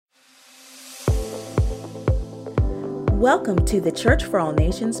Welcome to the Church for All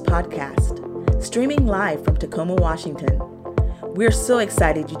Nations podcast, streaming live from Tacoma, Washington. We're so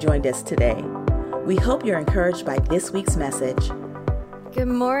excited you joined us today. We hope you're encouraged by this week's message. Good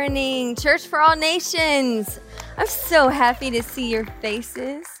morning, Church for All Nations. I'm so happy to see your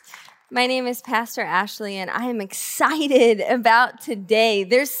faces. My name is Pastor Ashley, and I am excited about today.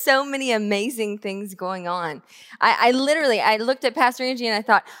 There's so many amazing things going on. I looked at Pastor Angie and I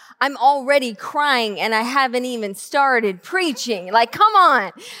thought, I'm already crying and I haven't even started preaching. Like, come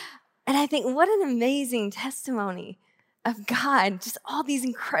on. And I think, what an amazing testimony of God, just all these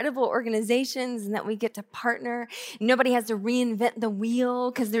incredible organizations and that we get to partner. Nobody has to reinvent the wheel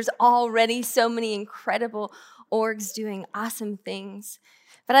because there's already so many incredible orgs doing awesome things.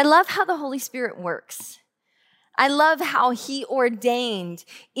 But I love how the Holy Spirit works. I love how he ordained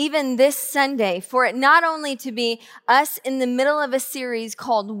even this Sunday for it not only to be us in the middle of a series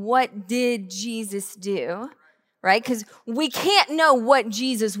called What Did Jesus Do? Right? Because we can't know what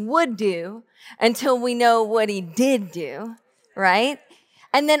Jesus would do until we know what he did do, right?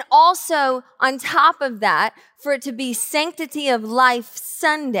 And then also on top of that, for it to be Sanctity of Life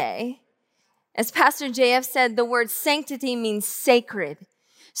Sunday, as Pastor JF said, the word sanctity means sacred.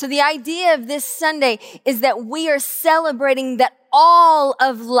 So the idea of this Sunday is that we are celebrating that all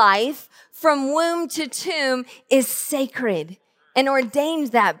of life from womb to tomb is sacred and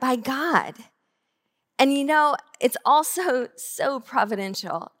ordained that by God. And you know, it's also so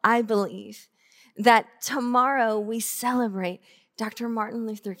providential, I believe, that tomorrow we celebrate Dr. Martin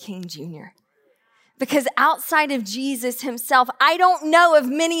Luther King Jr. Because outside of Jesus himself, I don't know of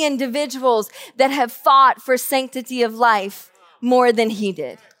many individuals that have fought for sanctity of life more than he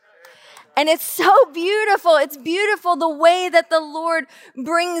did. And it's so beautiful. It's beautiful the way that the Lord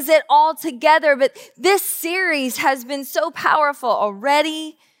brings it all together. But this series has been so powerful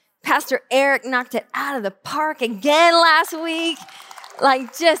already. Pastor Eric knocked it out of the park again last week.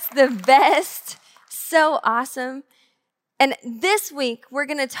 Like just the best. So awesome. And this week, we're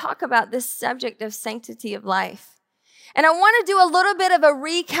going to talk about this subject of sanctity of life. And I want to do a little bit of a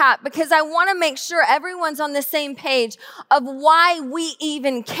recap because I want to make sure everyone's on the same page of why we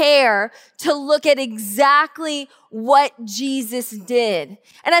even care to look at exactly what Jesus did.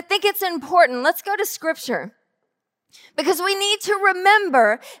 And I think it's important. Let's go to Scripture. Because we need to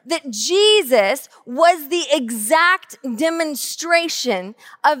remember that Jesus was the exact demonstration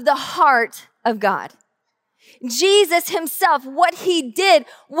of the heart of God. Jesus himself, what he did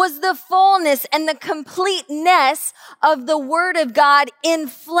was the fullness and the completeness of the Word of God in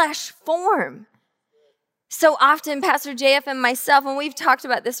flesh form. So often, Pastor JF and myself, and we've talked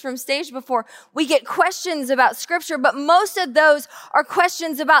about this from stage before, we get questions about Scripture, but most of those are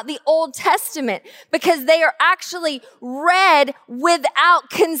questions about the Old Testament because they are actually read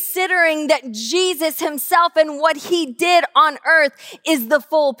without considering that Jesus himself and what he did on earth is the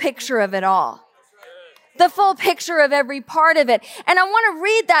full picture of it all. The full picture of every part of it. And I want to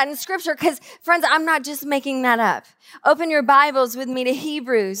read that in Scripture because, friends, I'm not just making that up. Open your Bibles with me to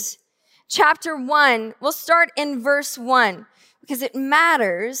Hebrews chapter 1. We'll start in verse 1 because it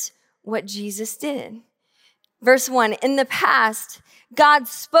matters what Jesus did. Verse 1, in the past, God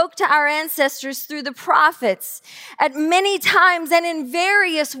spoke to our ancestors through the prophets at many times and in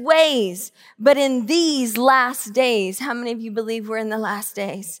various ways. But in these last days, how many of you believe we're in the last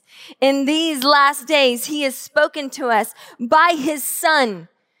days? In these last days, he has spoken to us by his Son,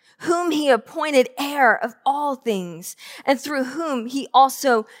 whom he appointed heir of all things, and through whom he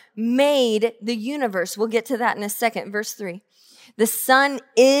also made the universe. We'll get to that in a second. Verse 3. The Son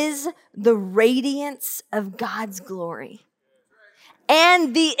is the radiance of God's glory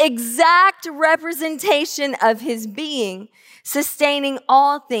and the exact representation of his being, sustaining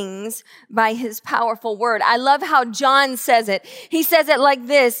all things by his powerful word. I love how John says it. He says it like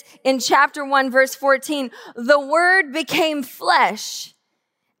this in chapter 1, verse 14. The Word became flesh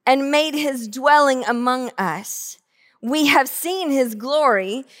and made his dwelling among us. We have seen his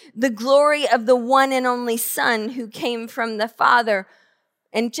glory, the glory of the one and only Son who came from the Father.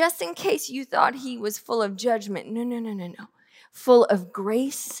 And just in case you thought he was full of judgment, no. Full of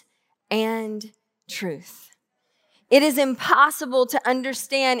grace and truth. It is impossible to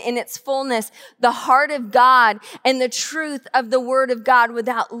understand in its fullness the heart of God and the truth of the Word of God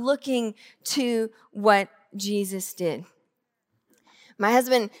without looking to what Jesus did. My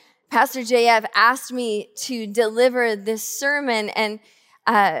husband, Pastor JF, asked me to deliver this sermon, and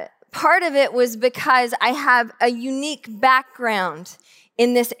part of it was because I have a unique background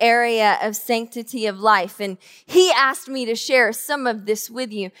in this area of sanctity of life, and he asked me to share some of this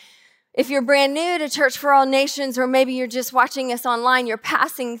with you. If you're brand new to Church for All Nations, or maybe you're just watching us online, you're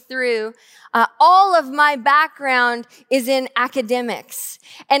passing through, all of my background is in academics.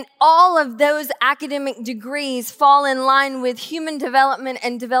 And all of those academic degrees fall in line with human development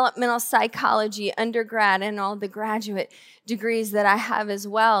and developmental psychology, undergrad, and all the graduate degrees that I have as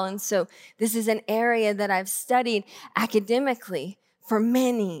well. And so this is an area that I've studied academically for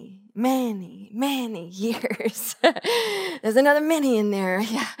many, many, many years. There's another many in there,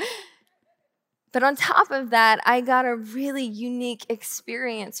 yeah. But on top of that, I got a really unique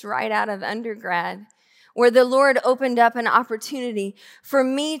experience right out of undergrad, where the Lord opened up an opportunity for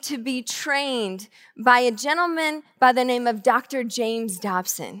me to be trained by a gentleman by the name of Dr. James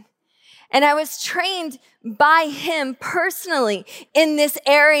Dobson. And I was trained by him personally in this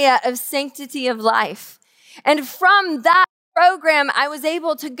area of sanctity of life. And from that program, I was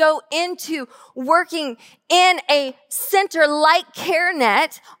able to go into working in a center like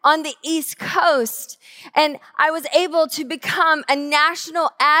CareNet on the East Coast. And I was able to become a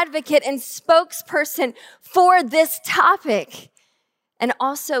national advocate and spokesperson for this topic, and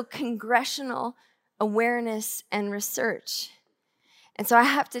also congressional awareness and research. And so I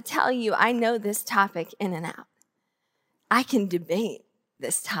have to tell you, I know this topic in and out. I can debate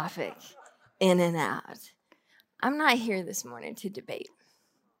this topic in and out. I'm not here this morning to debate.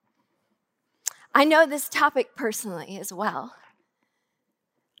 I know this topic personally as well.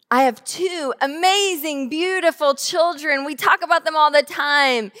 I have 2 amazing, beautiful children. We talk about them all the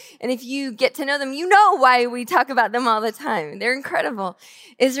time. And if you get to know them, you know why we talk about them all the time. They're incredible.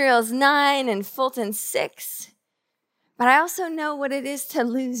 Israel's 9 and Fulton's 6. But I also know what it is to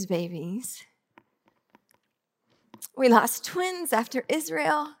lose babies. We lost twins after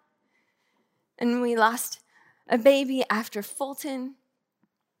Israel, and we lost a baby after Fulton.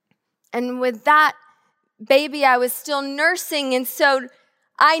 And with that baby, I was still nursing. And so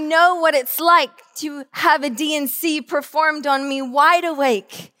I know what it's like to have a D&C performed on me wide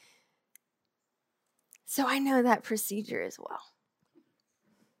awake. So I know that procedure as well.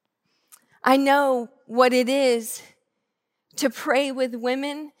 I know what it is to pray with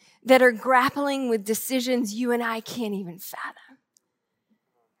women that are grappling with decisions you and I can't even fathom.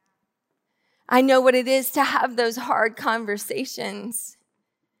 I know what it is to have those hard conversations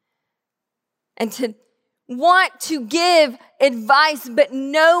and to want to give advice, but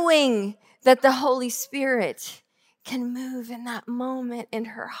knowing that the Holy Spirit can move in that moment in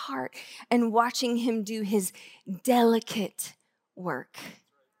her heart, and watching him do his delicate work.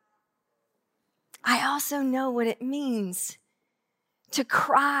 I also know what it means to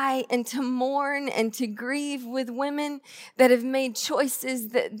cry and to mourn and to grieve with women that have made choices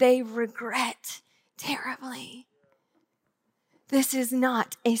that they regret terribly. This is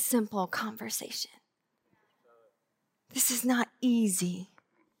not a simple conversation. This is not easy.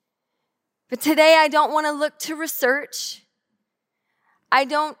 But today I don't want to look to research. I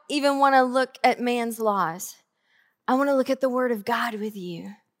don't even want to look at man's laws. I want to look at the Word of God with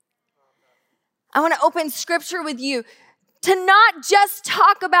you. I want to open Scripture with you to not just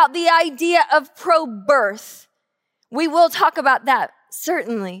talk about the idea of pro-birth. We will talk about that,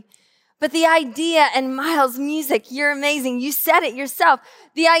 certainly. But the idea, and Miles, music, you're amazing. You said it yourself.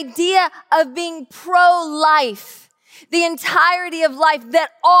 The idea of being pro-life, the entirety of life,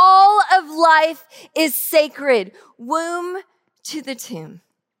 that all of life is sacred, womb to the tomb.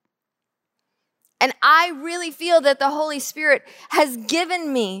 And I really feel that the Holy Spirit has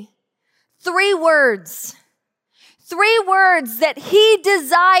given me 3 words that he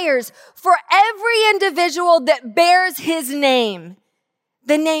desires for every individual that bears his name.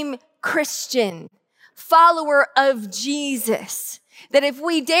 The name Christian, follower of Jesus. That if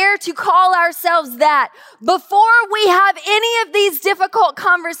we dare to call ourselves that, before we have any of these difficult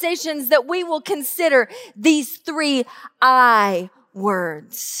conversations, that we will consider these 3 I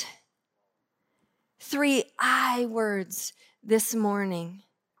words. 3 I words this morning.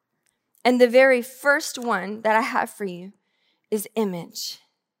 And the very first one that I have for you is image.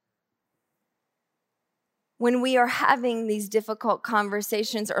 When we are having these difficult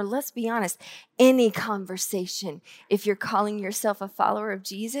conversations, or let's be honest, any conversation, if you're calling yourself a follower of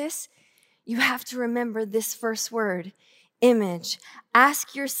Jesus, you have to remember this first word, image.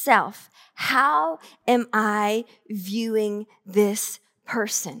 Ask yourself, how am I viewing this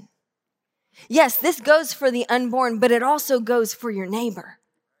person? Yes, this goes for the unborn, but it also goes for your neighbor.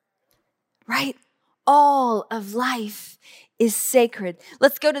 Right? All of life is sacred.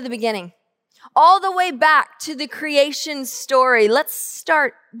 Let's go to the beginning. All the way back to the creation story. Let's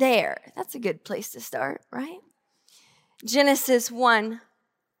start there. That's a good place to start, right? Genesis 1.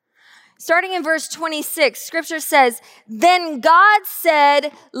 Starting in verse 26, scripture says, then God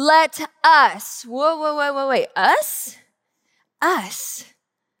said, let us. Wait. Us? Us.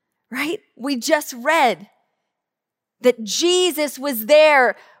 Right? We just read that Jesus was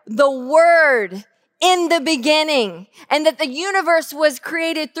there, the Word in the beginning, and that the universe was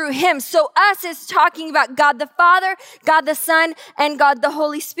created through him. So us is talking about God the Father, God the Son, and God the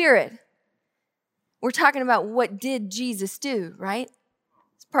Holy Spirit. We're talking about what did Jesus do, right?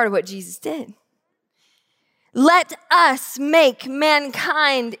 It's part of what Jesus did. Let us make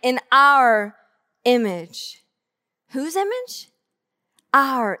mankind in our image. Whose image?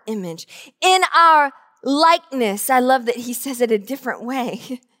 Our image. In our likeness. I love that he says it a different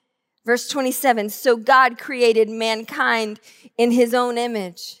way. Verse 27, so God created mankind in his own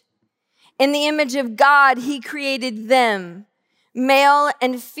image. In the image of God, he created them. Male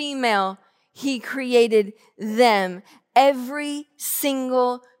and female, he created them. Every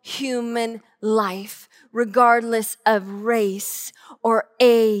single human life, regardless of race or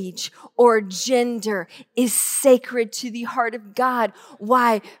age or gender, is sacred to the heart of God.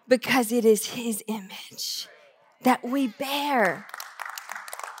 Why? Because it is his image that we bear.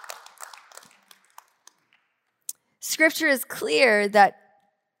 Scripture is clear that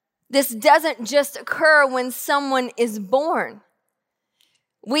this doesn't just occur when someone is born.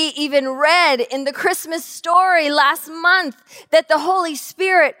 We even read in the Christmas story last month that the Holy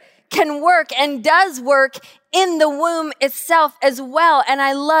Spirit can work and does work in the womb itself as well. And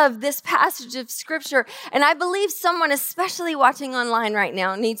I love this passage of Scripture. And I believe someone, especially watching online right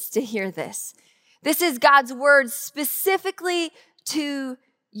now, needs to hear this. This is God's word specifically to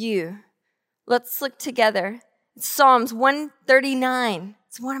you. Let's look together. It's Psalms 139.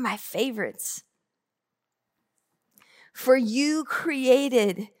 It's one of my favorites. For you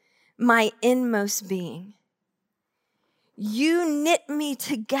created my inmost being. You knit me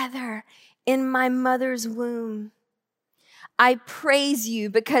together in my mother's womb. I praise you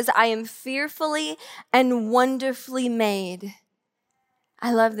because I am fearfully and wonderfully made.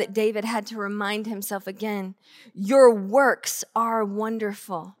 I love that David had to remind himself again, your works are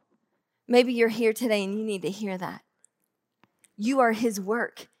wonderful. Maybe you're here today and you need to hear that. You are his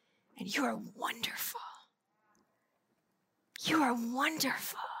work and you are wonderful. You are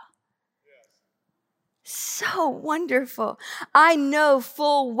wonderful. So wonderful. I know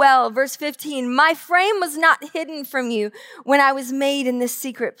full well, verse 15, my frame was not hidden from you when I was made in this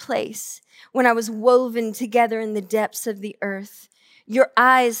secret place, when I was woven together in the depths of the earth. Your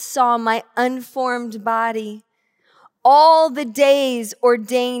eyes saw my unformed body. All the days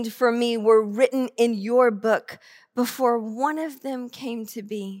ordained for me were written in your book before one of them came to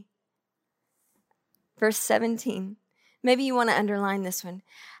be. Verse 17. Maybe you want to underline this one.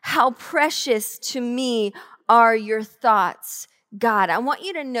 How precious to me are your thoughts, God. I want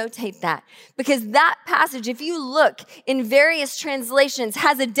you to notate that because that passage, if you look in various translations,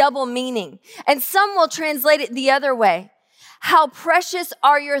 has a double meaning. And some will translate it the other way. How precious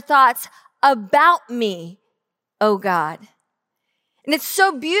are your thoughts about me, O God. And it's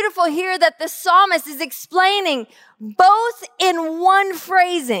so beautiful here that the psalmist is explaining both in one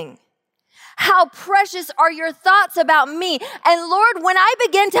phrasing. How precious are your thoughts about me? And Lord, when I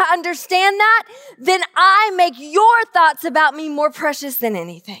begin to understand that, then I make your thoughts about me more precious than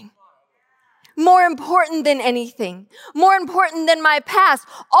anything. More important than anything. More important than my past.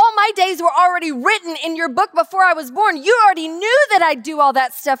 All my days were already written in your book before I was born. You already knew that I'd do all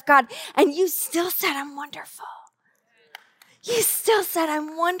that stuff, God. And you still said I'm wonderful. You still said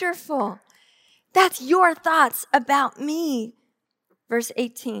I'm wonderful. That's your thoughts about me. Verse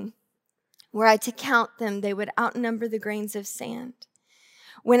 18. Were I to count them, they would outnumber the grains of sand.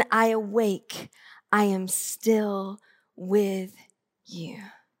 When I awake, I am still with you.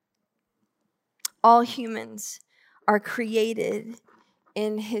 All humans are created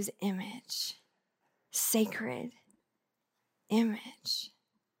in his image, sacred image.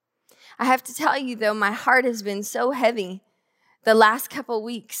 I have to tell you, though, my heart has been so heavy the last couple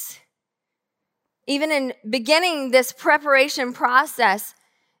weeks. Even in beginning this preparation process,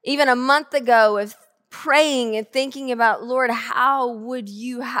 even a month ago of praying and thinking about, Lord, how would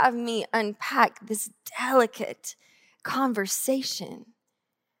you have me unpack this delicate conversation?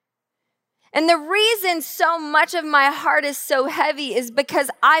 And the reason so much of my heart is so heavy is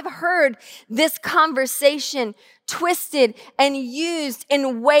because I've heard this conversation twisted and used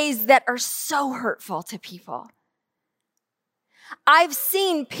in ways that are so hurtful to people. I've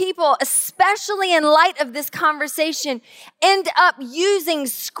seen people, especially in light of this conversation, end up using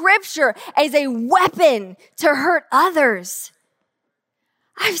scripture as a weapon to hurt others.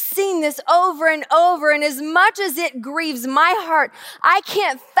 I've seen this over and over, and as much as it grieves my heart, I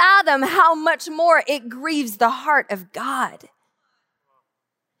can't fathom how much more it grieves the heart of God.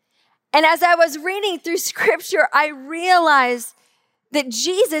 And as I was reading through scripture, I realized that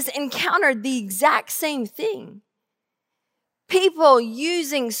Jesus encountered the exact same thing. People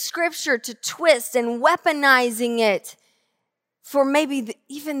using scripture to twist and weaponizing it for maybe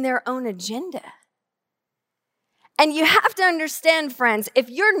even their own agenda. And you have to understand, friends, if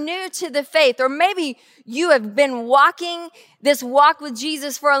you're new to the faith, or maybe you have been walking this walk with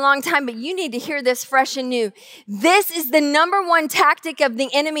Jesus for a long time, but you need to hear this fresh and new. This is the number one tactic of the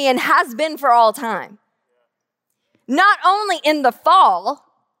enemy and has been for all time. Not only in the fall,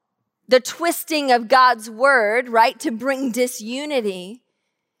 the twisting of God's word, right, to bring disunity,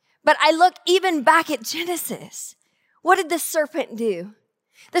 but I look even back at Genesis. What did the serpent do?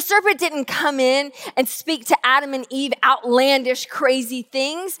 The serpent didn't come in and speak to Adam and Eve outlandish, crazy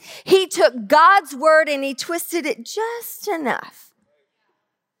things. He took God's word and he twisted it just enough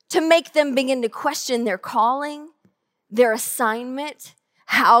to make them begin to question their calling, their assignment,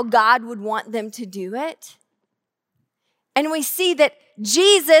 how God would want them to do it. And we see that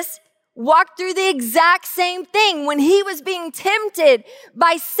Jesus walked through the exact same thing when he was being tempted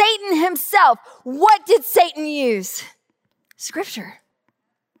by Satan himself. What did Satan use? Scripture.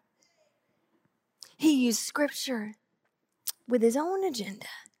 He used scripture with his own agenda,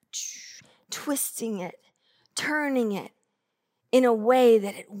 twisting it, turning it in a way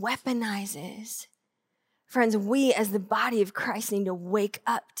that it weaponizes. Friends, we as the body of Christ need to wake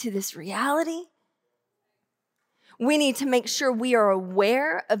up to this reality. We need to make sure we are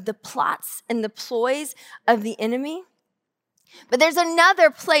aware of the plots and the ploys of the enemy. But there's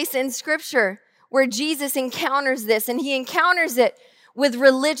another place in scripture where Jesus encounters this, and he encounters it with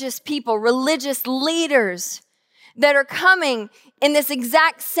religious people, religious leaders that are coming in this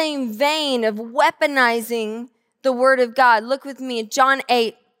exact same vein of weaponizing the word of God. Look with me at John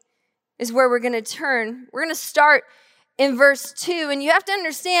 8 is where we're going to turn. We're going to start in verse 2. And you have to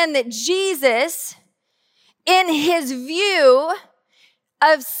understand that Jesus, in his view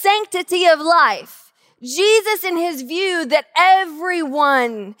of sanctity of life, Jesus in his view that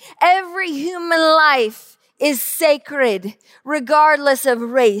everyone, every human life is sacred, regardless of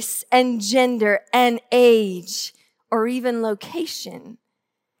race and gender and age or even location.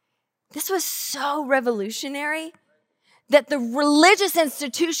 This was so revolutionary that the religious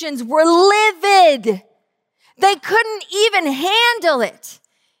institutions were livid. They couldn't even handle it.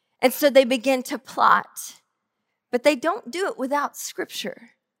 And so they began to plot. But they don't do it without scripture.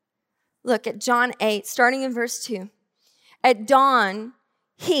 Look at John 8, starting in verse 2. At dawn,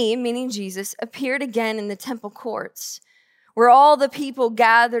 he, meaning Jesus, appeared again in the temple courts, where all the people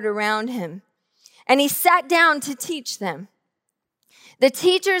gathered around him. And he sat down to teach them. The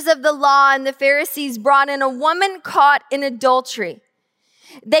teachers of the law and the Pharisees brought in a woman caught in adultery.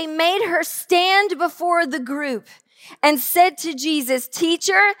 They made her stand before the group and said to Jesus,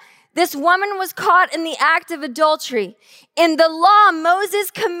 "Teacher, this woman was caught in the act of adultery. In the law, Moses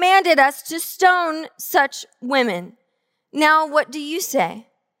commanded us to stone such women. Now, what do you say?"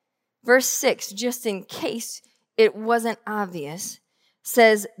 Verse 6, just in case it wasn't obvious,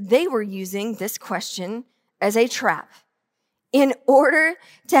 says they were using this question as a trap in order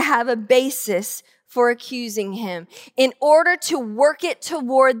to have a basis for accusing him, in order to work it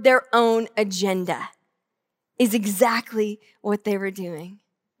toward their own agenda, is exactly what they were doing.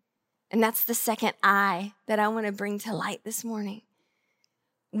 And that's the second I that I want to bring to light this morning.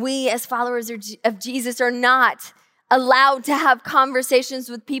 We as followers of Jesus are not allowed to have conversations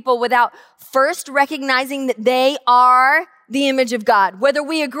with people without first recognizing that they are the image of God, whether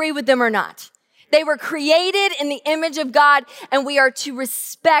we agree with them or not. They were created in the image of God, and we are to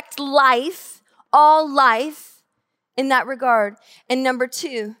respect life, all life, in that regard. And number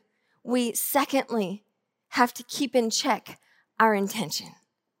 2, we secondly have to keep in check our intention.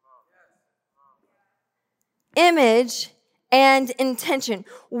 Image and intention.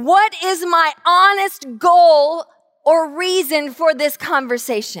 What is my honest goal or reason for this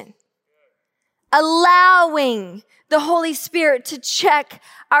conversation? Allowing the Holy Spirit to check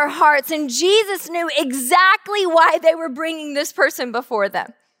our hearts. And Jesus knew exactly why they were bringing this person before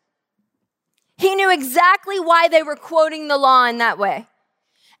them. He knew exactly why they were quoting the law in that way.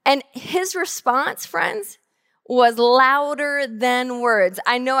 And his response, friends, was louder than words.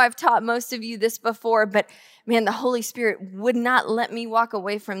 I know I've taught most of you this before, but man, the Holy Spirit would not let me walk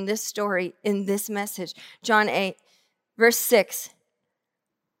away from this story in this message. John 8, verse 6.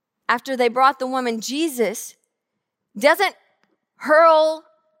 After they brought the woman, Jesus doesn't hurl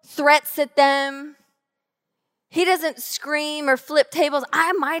threats at them. He doesn't scream or flip tables.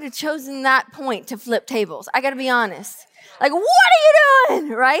 I might have chosen that point to flip tables. I got to be honest. Like, what are you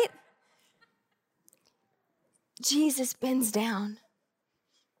doing, right? Jesus bends down.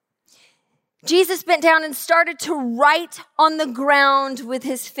 Jesus bent down and started to write on the ground with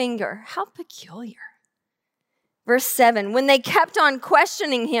his finger. How peculiar. Verse 7, when they kept on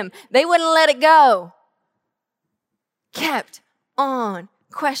questioning him, they wouldn't let it go. Kept on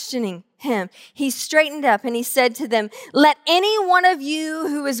questioning him. He straightened up and he said to them, let any one of you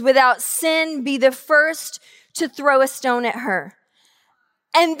who is without sin be the first to throw a stone at her.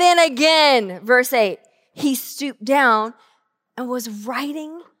 And then again, verse 8, he stooped down and was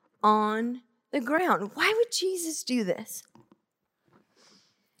writing on the ground. Why would Jesus do this?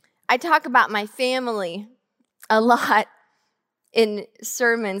 I talk about my family a lot in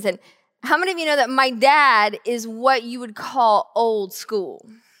sermons. And how many of you know that my dad is what you would call old school?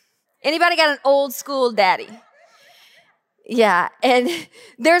 Anybody got an old school daddy? Yeah, and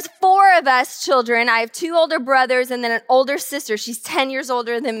there's 4 of us children. I have 2 older brothers and then an older sister. She's 10 years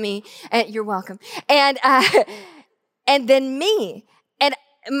older than me. And you're welcome. And then me. And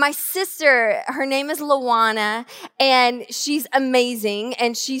my sister, her name is Lawana, and she's amazing,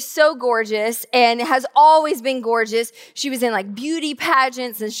 and she's so gorgeous, and has always been gorgeous. She was in like beauty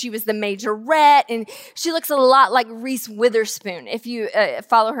pageants, and she was the majorette, and she looks a lot like Reese Witherspoon if you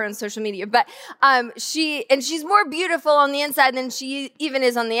follow her on social media. But she's more beautiful on the inside than she even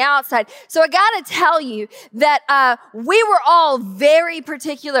is on the outside. So I gotta tell you that we were all very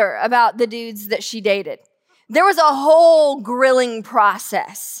particular about the dudes that she dated. There was a whole grilling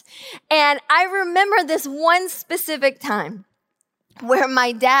process. And I remember this one specific time where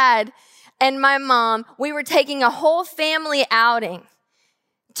my dad and my mom, we were taking a whole family outing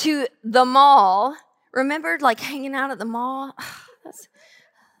to the mall. Remember, like hanging out at the mall? That's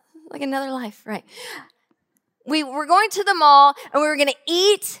like another life, right? We were going to the mall and we were going to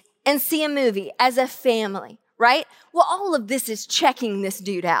eat and see a movie as a family. Right? Well, all of this is checking this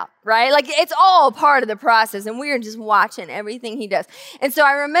dude out, right? Like it's all part of the process and we are just watching everything he does. And so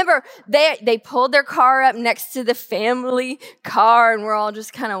I remember they pulled their car up next to the family car and we're all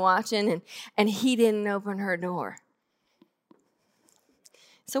just kind of watching and he didn't open her door.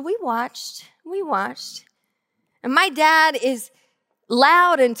 So we watched. And my dad is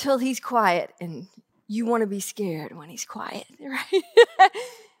loud until he's quiet and you want to be scared when he's quiet, right?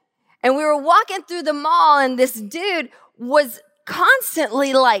 And we were walking through the mall and this dude was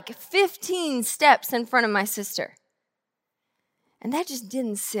constantly like 15 steps in front of my sister. And that just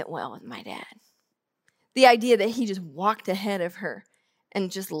didn't sit well with my dad. The idea that he just walked ahead of her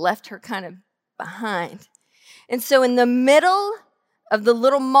and just left her kind of behind. And so in the middle of the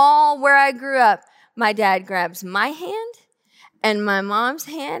little mall where I grew up, my dad grabs my hand and my mom's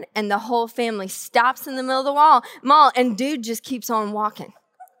hand and the whole family stops in the middle of the mall and dude just keeps on walking.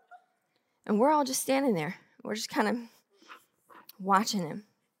 And we're all just standing there. We're just kind of watching him.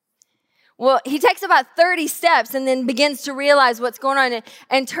 Well, he takes about 30 steps and then begins to realize what's going on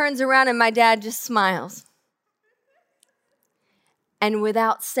and turns around and my dad just smiles. And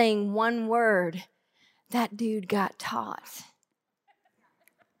without saying one word, that dude got taught.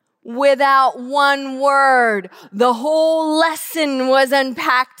 Without one word, the whole lesson was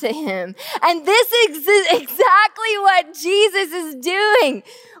unpacked to him. And this is exactly what Jesus is doing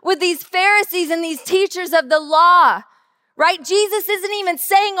with these Pharisees and these teachers of the law, right? Jesus isn't even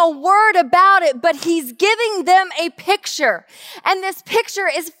saying a word about it, but he's giving them a picture. And this picture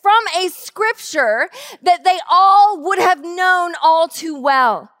is from a scripture that they all would have known all too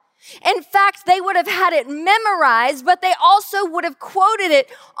well. In fact, they would have had it memorized, but they also would have quoted it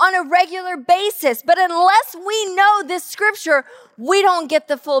on a regular basis. But unless we know this scripture, we don't get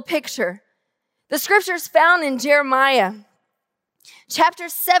the full picture. The scripture is found in Jeremiah, chapter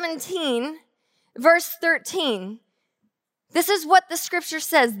 17, verse 13. This is what the scripture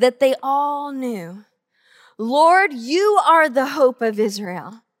says, that they all knew. Lord, you are the hope of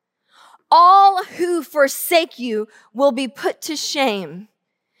Israel. All who forsake you will be put to shame.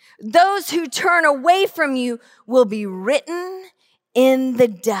 Those who turn away from you will be written in the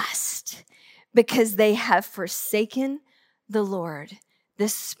dust because they have forsaken the Lord, the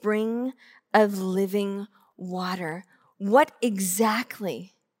spring of living water. What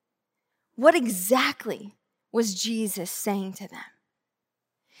exactly was Jesus saying to them?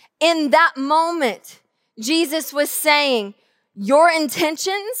 In that moment, Jesus was saying, your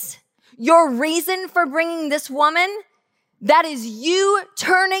intentions, your reason for bringing this woman, that is you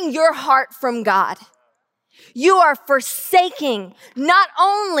turning your heart from God. You are forsaking not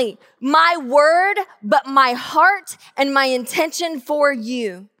only my word, but my heart and my intention for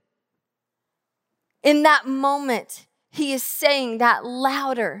you. In that moment, he is saying that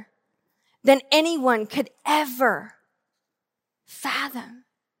louder than anyone could ever fathom.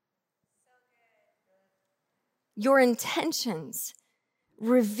 Your intentions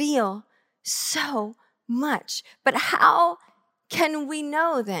reveal so much. But how can we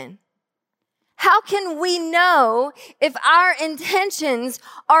know then? How can we know if our intentions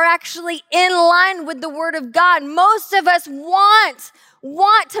are actually in line with the Word of God? Most of us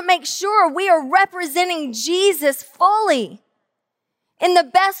want to make sure we are representing Jesus fully in the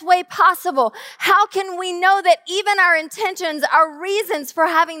best way possible. How can we know that even our intentions, our reasons for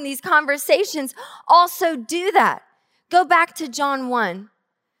having these conversations also do that? Go back to John 1,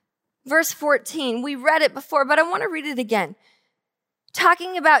 verse 14. We read it before, but I want to read it again.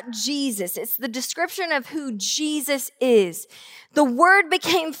 Talking about Jesus, it's the description of who Jesus is. The Word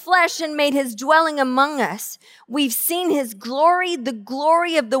became flesh and made his dwelling among us. We've seen his glory, the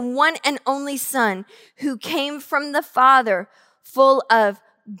glory of the one and only Son who came from the Father, full of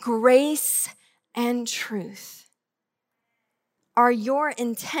grace and truth. Are your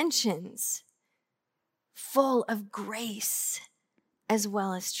intentions full of grace as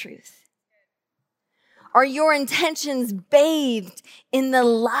well as truth? Are your intentions bathed in the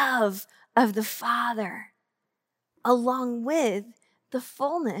love of the Father, along with the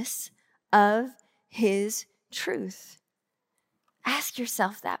fullness of his truth? Ask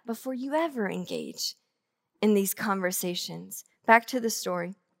yourself that before you ever engage in these conversations. Back to the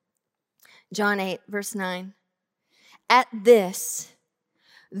story. John 8, verse 9. At this,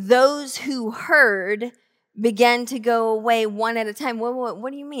 those who heard began to go away one at a time.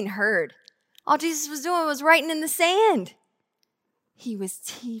 What do you mean heard? All Jesus was doing was writing in the sand. He was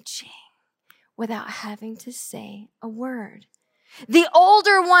teaching without having to say a word. The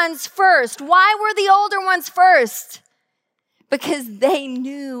older ones first. Why were the older ones first? Because they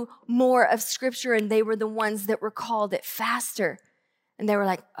knew more of Scripture and they were the ones that recalled it faster. And they were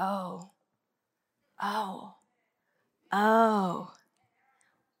like, oh.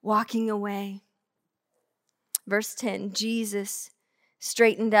 Walking away. Verse 10, Jesus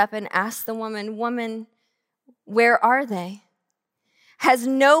straightened up and asked the woman, "Woman, where are they? Has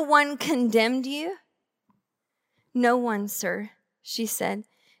no one condemned you?" "No one, sir," she said.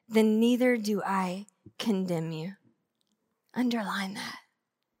 "Then neither do I condemn you." Underline that.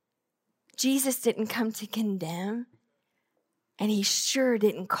 Jesus didn't come to condemn, and he sure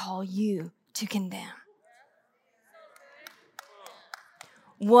didn't call you to condemn.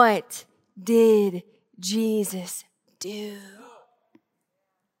 What did Jesus do?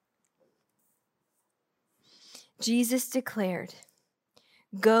 Jesus declared,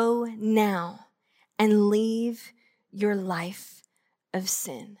 "Go now and leave your life of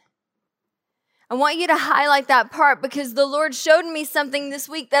sin." I want you to highlight that part because the Lord showed me something this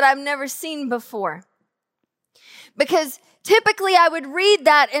week that I've never seen before. Because typically I would read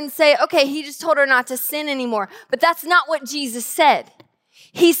that and say, okay, he just told her not to sin anymore. But that's not what Jesus said.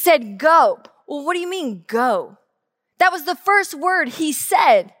 He said, go. Well, what do you mean, go? That was the first word he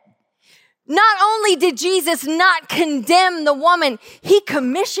said. Not only did Jesus not condemn the woman, he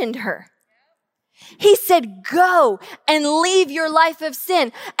commissioned her. He said, go and leave your life of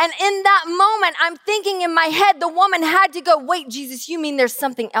sin. And in that moment, I'm thinking in my head, the woman had to go, wait, Jesus, you mean there's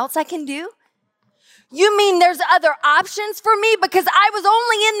something else I can do? You mean there's other options for me? Because I was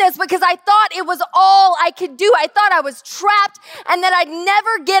only in this because I thought it was all I could do. I thought I was trapped and that I'd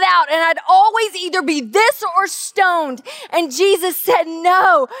never get out and I'd always either be this or stoned. And Jesus said,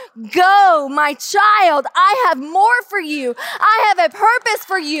 no, go, my child. I have more for you. I have a purpose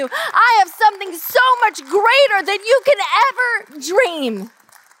for you. I have something so much greater than you can ever dream.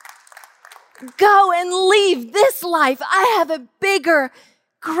 Go and leave this life. I have a bigger,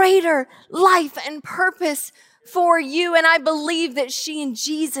 greater life and purpose for you. And I believe that she and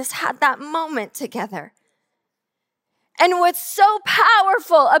Jesus had that moment together. And what's so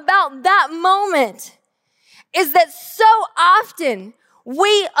powerful about that moment is that so often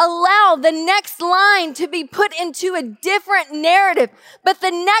we allow the next line to be put into a different narrative, but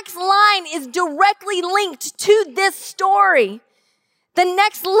the next line is directly linked to this story. The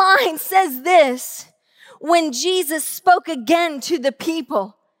next line says this: when Jesus spoke again to the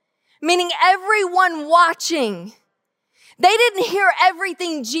people, meaning everyone watching, they didn't hear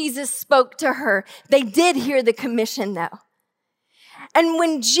everything Jesus spoke to her. They did hear the commission though. And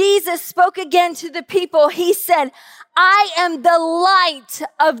when Jesus spoke again to the people, he said, I am the light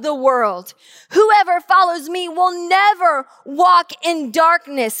of the world. Whoever follows me will never walk in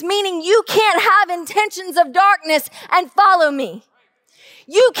darkness, meaning you can't have intentions of darkness and follow me.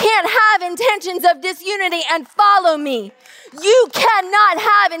 You can't have intentions of disunity and follow me. You cannot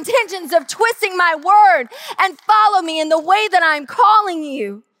have intentions of twisting my word and follow me in the way that I'm calling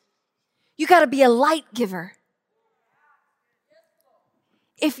you. You got to be a light giver.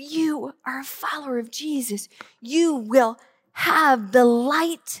 If you are a follower of Jesus, you will have the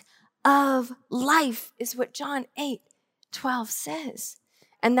light of life, is what John 8:12 says.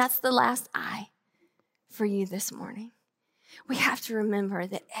 And that's the last I for you this morning. We have to remember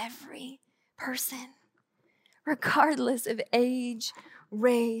that every person, regardless of age,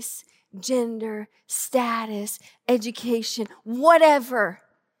 race, gender, status, education, whatever,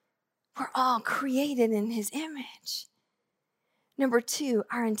 we're all created in his image. Number 2,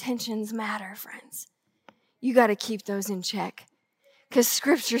 our intentions matter, friends. You got to keep those in check. Because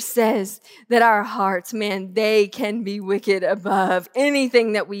scripture says that our hearts, man, they can be wicked above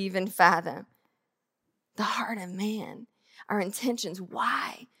anything that we even fathom. The heart of man, our intentions.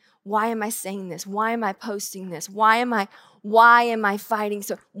 Why? Why am I saying this? Why am I posting this? Why am I fighting?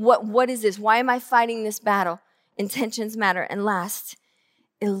 So what is this? Why am I fighting this battle? Intentions matter. And last,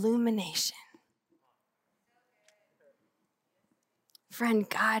 illumination. Friend,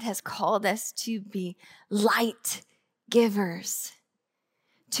 God has called us to be light givers,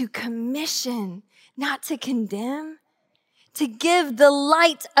 to commission, not to condemn, to give the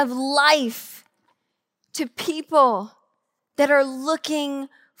light of life to people that are looking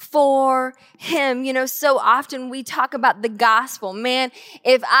for him. You know, so often we talk about the gospel. Man,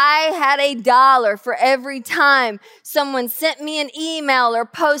 if I had $1 for every time someone sent me an email or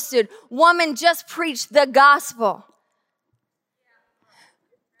posted, "Woman just preached the gospel."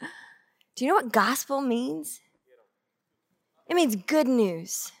 Do you know what gospel means? It means good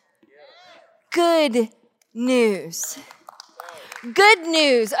news. Good news. Good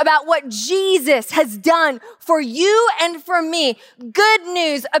news about what Jesus has done for you and for me. Good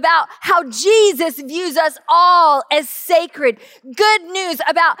news about how Jesus views us all as sacred. Good news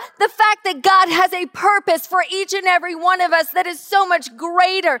about the fact that God has a purpose for each and every one of us that is so much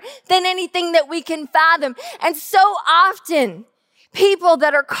greater than anything that we can fathom. And so often, people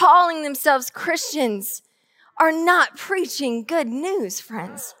that are calling themselves Christians are not preaching good news,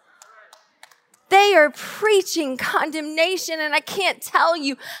 friends. They are preaching condemnation, and I can't tell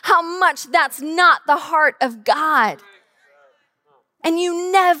you how much that's not the heart of God. And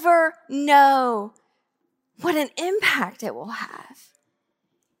you never know what an impact it will have.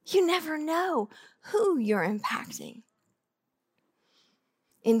 You never know who you're impacting.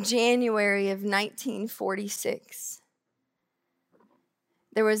 In January of 1946,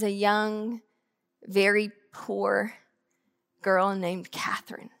 there was a young, very poor girl named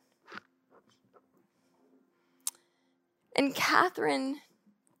Catherine. And Catherine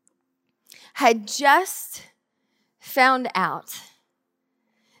had just found out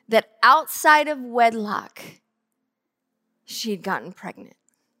that outside of wedlock, she'd gotten pregnant.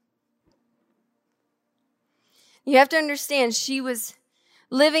 You have to understand, she was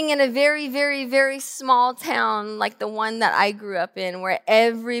living in a very, very, very small town like the one that I grew up in, where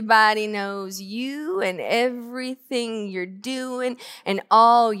everybody knows you and everything you're doing, and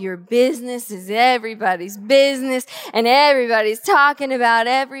all your business is everybody's business, and everybody's talking about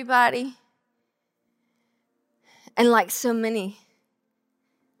everybody. And like so many,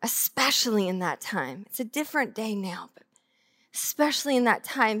 especially in that time, it's a different day now, but especially in that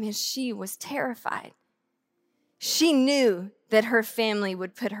time, she was terrified. She knew that her family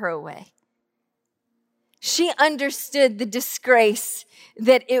would put her away. She understood the disgrace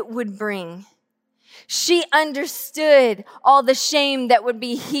that it would bring. She understood all the shame that would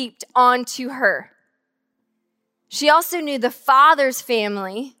be heaped onto her. She also knew the father's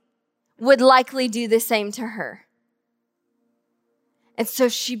family would likely do the same to her. And so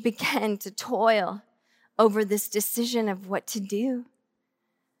she began to toil over this decision of what to do.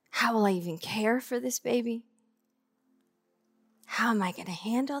 How will I even care for this baby? How am I going to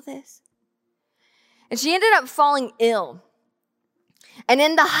handle this? And she ended up falling ill. And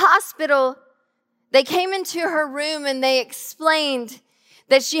in the hospital, they came into her room and they explained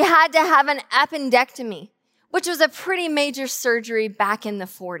that she had to have an appendectomy, which was a pretty major surgery back in the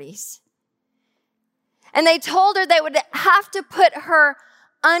 40s. And they told her they would have to put her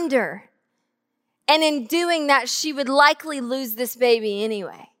under. And in doing that, she would likely lose this baby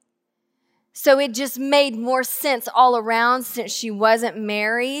anyway. So it just made more sense all around, since she wasn't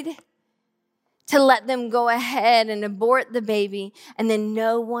married, to let them go ahead and abort the baby, and then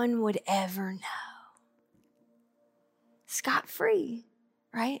no one would ever know. Scot-free,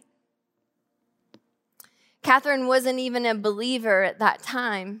 right? Catherine wasn't even a believer at that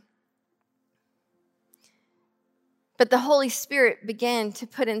time. But the Holy Spirit began to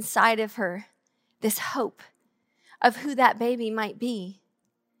put inside of her this hope of who that baby might be.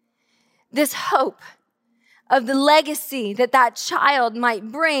 This hope of the legacy that that child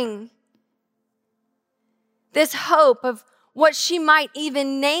might bring. This hope of what she might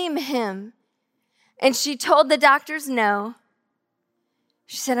even name him. And she told the doctors no.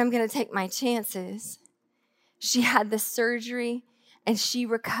 She said, I'm going to take my chances. She had the surgery and she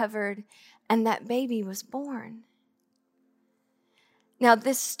recovered, and that baby was born. Now,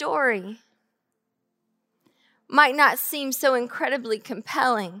 this story might not seem so incredibly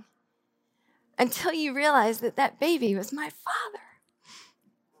compelling until you realize that that baby was my father.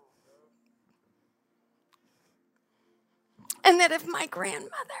 And that if my grandmother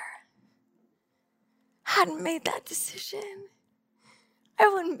hadn't made that decision, I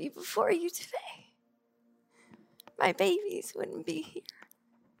wouldn't be before you today. My babies wouldn't be here.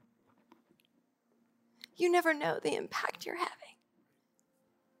 You never know the impact you're having.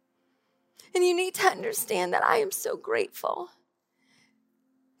 And you need to understand that I am so grateful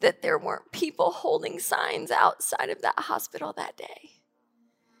that there weren't people holding signs outside of that hospital that day,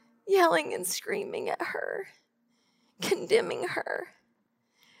 yelling and screaming at her, condemning her,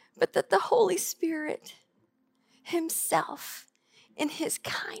 but that the Holy Spirit himself, in his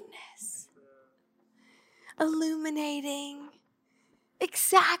kindness, illuminating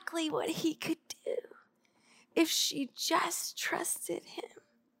exactly what he could do if she just trusted him.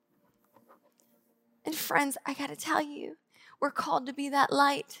 And friends, I got to tell you, we're called to be that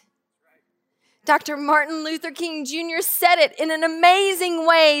light. Dr. Martin Luther King Jr. said it in an amazing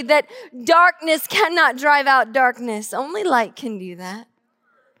way that darkness cannot drive out darkness. Only light can do that.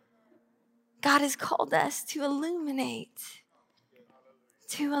 God has called us to illuminate.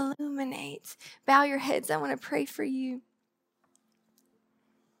 To illuminate. Bow your heads. I want to pray for you.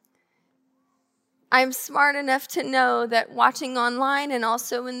 I'm smart enough to know that watching online and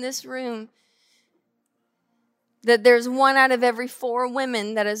also in this room, that there's 1 out of every 4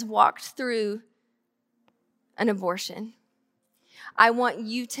 women that has walked through an abortion. I want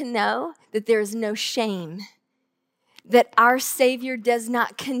you to know that there is no shame, that our Savior does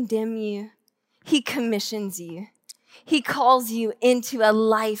not condemn you. He commissions you. He calls you into a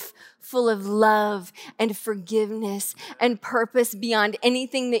life full of love and forgiveness and purpose beyond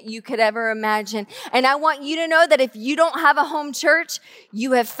anything that you could ever imagine. And I want you to know that if you don't have a home church,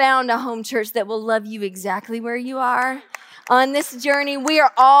 you have found a home church that will love you exactly where you are. On this journey, we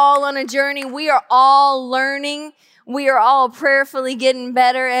are all on a journey. We are all learning. We are all prayerfully getting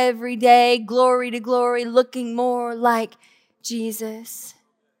better every day, glory to glory, looking more like Jesus.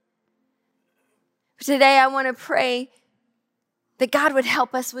 Today, I want to pray that God would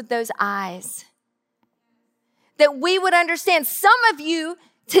help us with those eyes. That we would understand. Some of you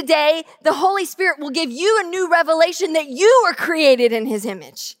today, the Holy Spirit will give you a new revelation that you were created in his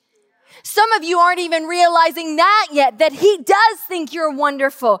image. Some of you aren't even realizing that yet, that he does think you're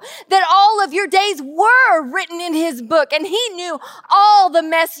wonderful, that all of your days were written in his book, and he knew all the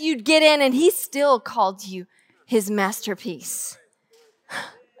mess you'd get in, and he still called you his masterpiece.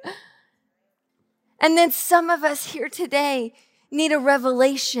 And then some of us here today need a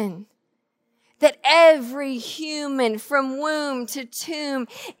revelation that every human from womb to tomb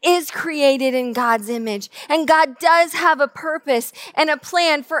is created in God's image. And God does have a purpose and a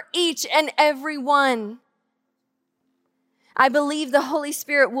plan for each and every one. I believe the Holy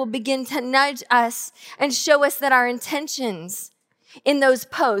Spirit will begin to nudge us and show us that our intentions in those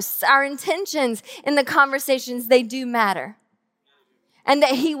posts, our intentions in the conversations, they do matter. And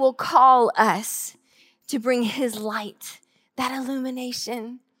that he will call us to bring his light, that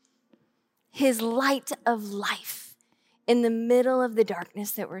illumination, his light of life in the middle of the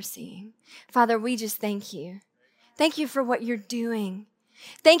darkness that we're seeing. Father, we just thank you. Thank you for what you're doing.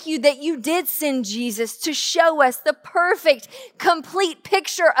 Thank you that you did send Jesus to show us the perfect, complete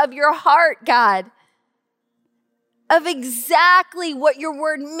picture of your heart, God, of exactly what your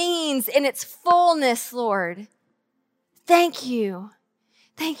word means in its fullness, Lord. Thank you.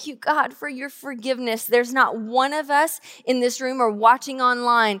 Thank you, God, for your forgiveness. There's not one of us in this room or watching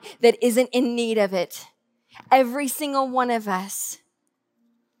online that isn't in need of it. Every single one of us.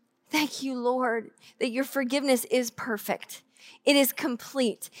 Thank you, Lord, that your forgiveness is perfect. It is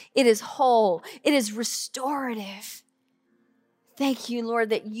complete. It is whole. It is restorative. Thank you, Lord,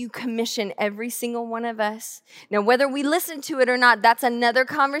 that you commission every single one of us. Now, whether we listen to it or not, that's another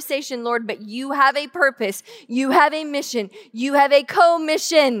conversation, Lord, but you have a purpose. You have a mission. You have a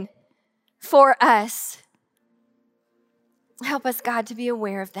commission for us. Help us, God, to be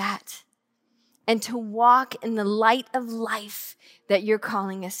aware of that and to walk in the light of life that you're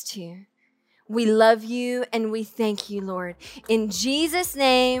calling us to. We love you and we thank you, Lord. In Jesus'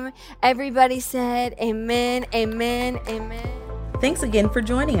 name, everybody said amen, amen, amen. Thanks again for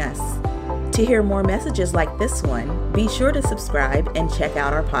joining us. To hear more messages like this one, be sure to subscribe and check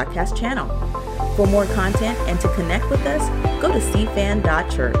out our podcast channel. For more content and to connect with us, go to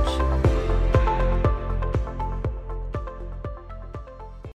cfan.church.